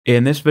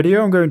In this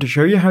video, I'm going to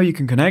show you how you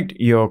can connect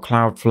your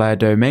Cloudflare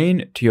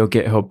domain to your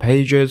GitHub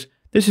pages.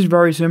 This is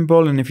very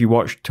simple, and if you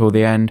watch till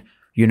the end,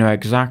 you know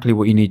exactly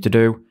what you need to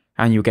do,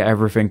 and you'll get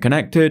everything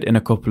connected in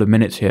a couple of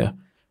minutes here.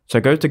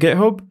 So go to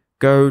GitHub,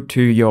 go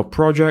to your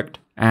project,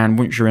 and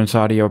once you're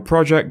inside of your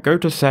project, go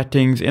to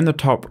settings in the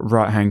top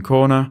right-hand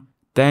corner,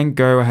 then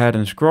go ahead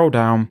and scroll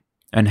down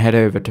and head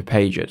over to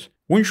pages.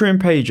 Once you're in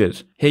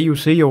pages, here you'll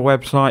see your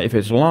website. If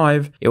it's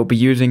live, it will be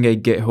using a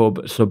GitHub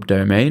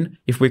subdomain.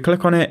 If we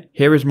click on it,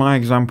 here is my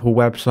example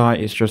website.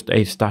 It's just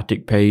a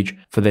static page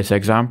for this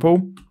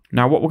example.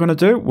 Now what we're going to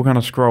do, we're going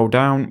to scroll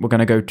down, we're going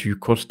to go to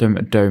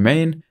custom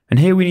domain, and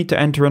here we need to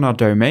enter in our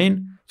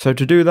domain. So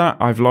to do that,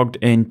 I've logged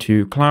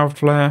into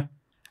Cloudflare,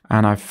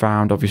 and I've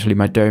found obviously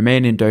my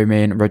domain in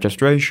domain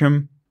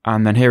registration,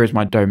 and then here is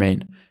my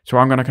domain. So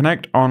I'm going to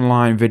connect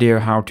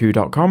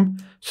onlinevideohowto.com.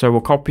 So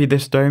we'll copy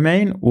this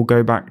domain, we'll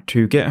go back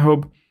to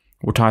GitHub,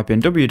 we'll type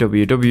in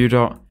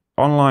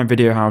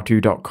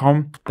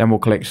www.onlinevideohowto.com, then we'll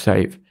click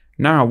save.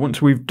 Now,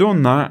 once we've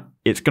done that,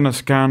 it's going to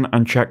scan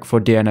and check for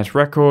DNS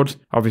records.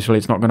 Obviously,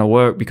 it's not going to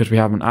work because we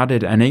haven't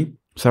added any.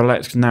 So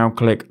let's now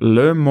click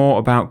learn more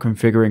about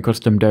configuring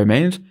custom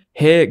domains.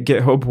 Here,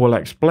 GitHub will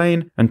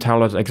explain and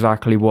tell us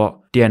exactly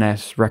what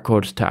DNS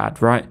records to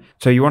add, right?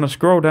 So you want to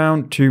scroll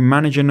down to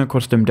managing a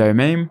custom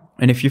domain.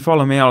 And if you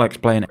follow me, I'll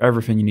explain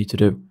everything you need to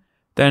do.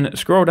 Then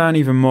scroll down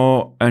even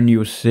more and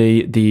you'll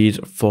see these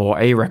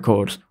 4A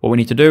records. What we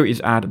need to do is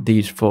add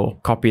these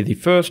 4. Copy the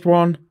first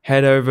one,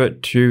 head over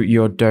to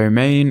your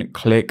domain,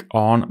 click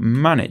on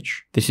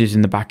manage. This is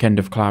in the back end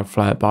of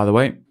Cloudflare, by the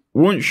way.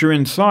 Once you're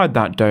inside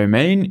that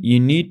domain, you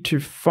need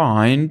to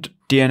find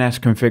DNS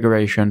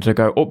configuration. So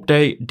go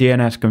update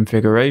DNS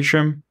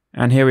configuration.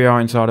 And here we are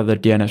inside of the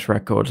DNS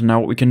records. Now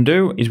what we can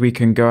do is we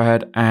can go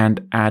ahead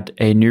and add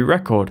a new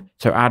record.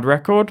 So add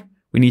record,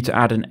 we need to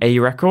add an A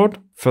record.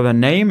 For the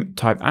name,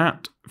 type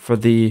 @ For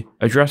the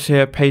address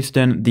here, paste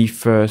in the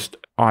first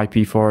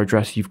IP4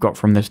 address you've got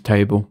from this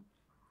table.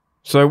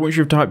 So once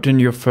you've typed in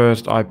your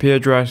first IP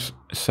address,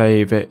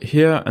 save it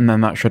here, and then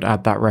that should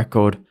add that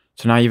record.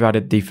 So now you've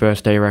added the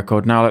first A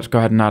record. Now let's go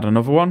ahead and add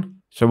another one.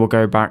 So we'll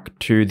go back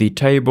to the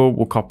table,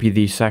 we'll copy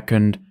the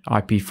second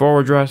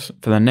IP4 address.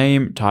 For the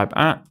name, type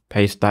 @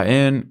 paste that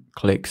in,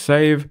 click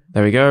save.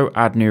 There we go,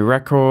 add new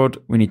record.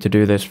 We need to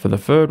do this for the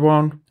third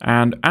one.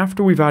 And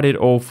after we've added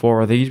all 4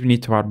 of these, we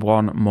need to add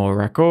one more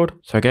record.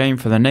 So again,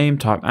 for the name,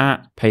 type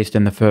 @ paste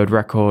in the third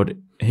record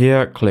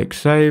here, click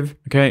save.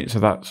 Okay, so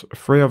that's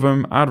 3 of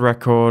them, add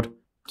record,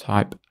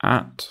 type @,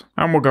 and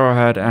we'll go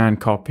ahead and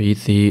copy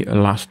the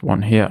last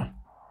one here.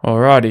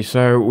 Alrighty,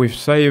 so we've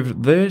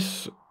saved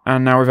this.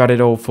 And now we've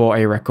added all 4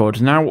 A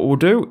records. Now what we'll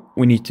do,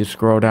 we need to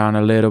scroll down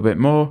a little bit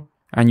more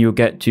and you'll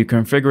get to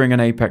configuring an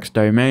Apex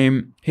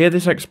domain. Here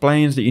this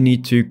explains that you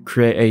need to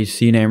create a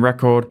CNAME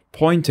record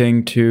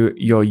pointing to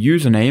your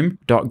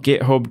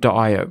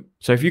username.github.io.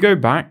 So if you go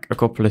back a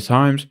couple of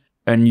times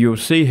and you'll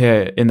see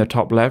here in the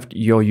top left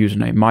your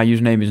username. My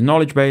username is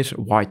KnowledgeBase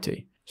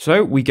YT.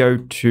 So we go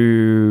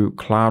to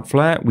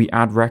Cloudflare, we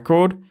add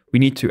record. We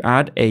need to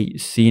add a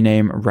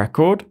CNAME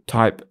record,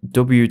 type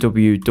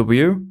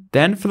www.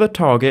 Then for the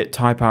target,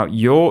 type out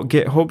your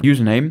GitHub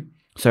username.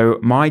 So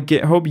my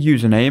GitHub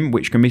username,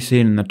 which can be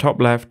seen in the top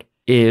left,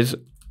 is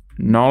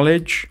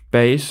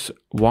KnowledgeBase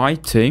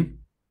YT.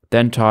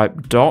 Then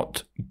type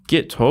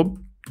 .github.io.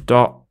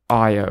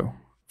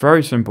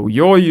 Very simple,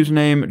 your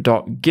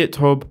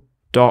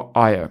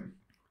username.github.io.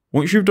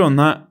 Once you've done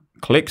that,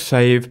 click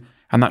save,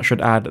 and that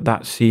should add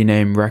that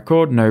CNAME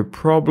record, no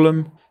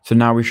problem. So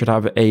now we should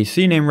have a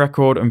CNAME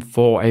record and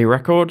 4 A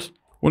records.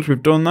 Once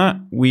we've done that,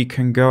 we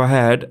can go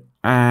ahead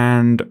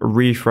and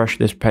refresh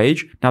this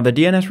page. Now the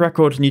DNS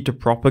records need to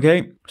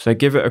propagate, so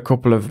give it a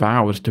couple of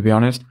hours, to be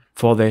honest,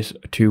 for this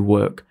to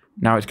work.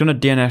 Now it's going to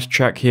DNS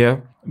check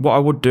here. What I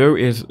would do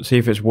is see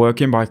if it's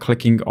working by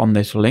clicking on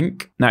this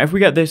link. Now if we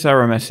get this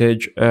error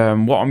message,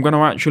 what I'm going to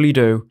actually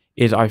do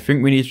is I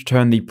think we need to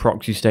turn the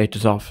proxy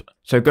status off.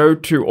 So go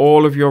to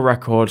all of your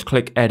records,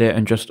 click edit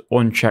and just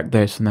uncheck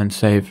this and then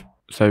save.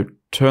 So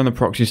turn the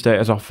proxy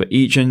status off for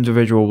each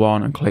individual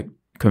one and click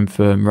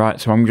confirm,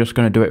 right? So I'm just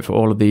going to do it for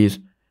all of these,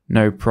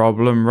 no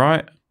problem,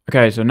 right?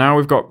 Okay, so now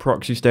we've got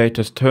proxy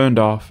status turned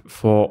off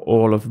for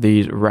all of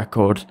these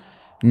records.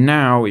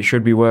 Now it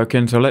should be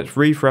working, so let's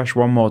refresh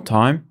one more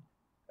time.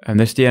 And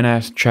this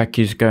DNS check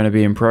is going to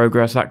be in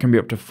progress. That can be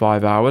up to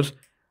 5 hours.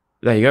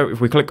 There you go.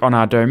 If we click on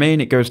our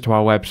domain, it goes to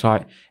our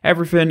website.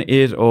 Everything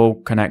is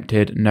all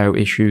connected, no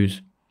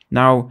issues.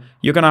 Now,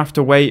 you're going to have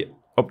to wait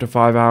up to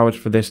 5 hours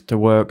for this to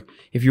work.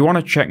 If you want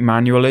to check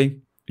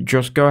manually,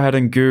 just go ahead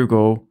and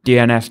Google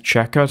DNS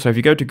checker. So if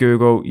you go to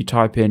Google, you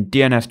type in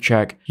DNS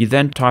check, you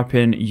then type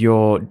in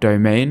your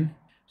domain.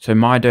 So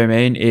my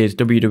domain is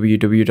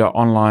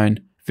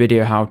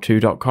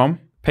www.onlinevideohowto.com.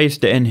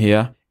 Paste it in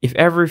here. If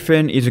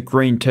everything is a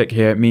green tick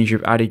here, it means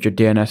you've added your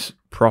DNS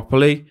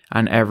properly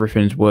and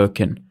everything's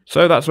working.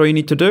 So that's all you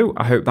need to do.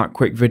 I hope that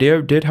quick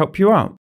video did help you out.